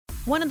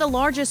One of the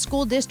largest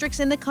school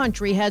districts in the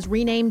country has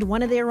renamed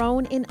one of their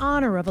own in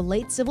honor of a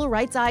late civil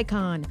rights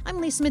icon.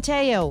 I'm Lisa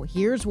Mateo.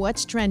 Here's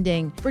what's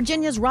trending.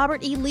 Virginia's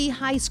Robert E. Lee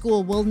High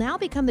School will now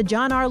become the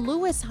John R.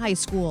 Lewis High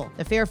School.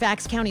 The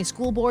Fairfax County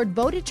School Board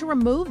voted to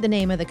remove the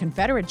name of the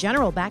Confederate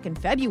general back in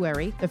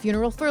February. The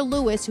funeral for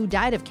Lewis, who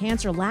died of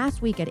cancer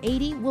last week at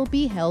 80, will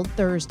be held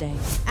Thursday.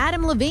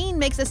 Adam Levine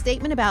makes a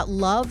statement about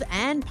love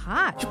and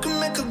pot. You can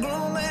make a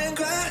grown man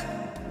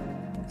cry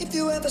if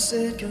you ever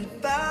said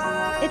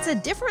goodbye. It's a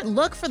different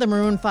look for the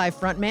Maroon 5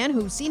 frontman,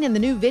 who's seen in the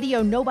new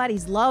video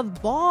Nobody's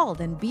Love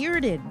bald and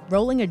bearded,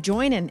 rolling a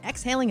joint and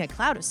exhaling a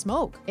cloud of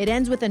smoke. It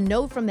ends with a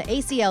note from the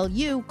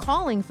ACLU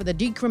calling for the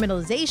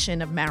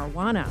decriminalization of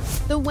marijuana.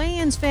 The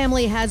Wayans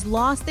family has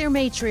lost their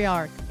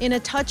matriarch. In a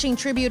touching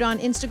tribute on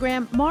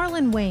Instagram,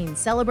 Marlon Wayans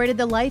celebrated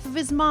the life of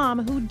his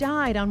mom, who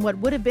died on what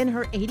would have been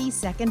her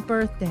 82nd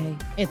birthday.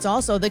 It's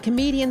also the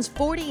comedian's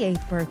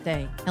 48th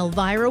birthday.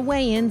 Elvira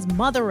Wayans,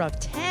 mother of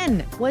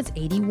 10, was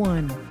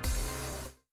 81.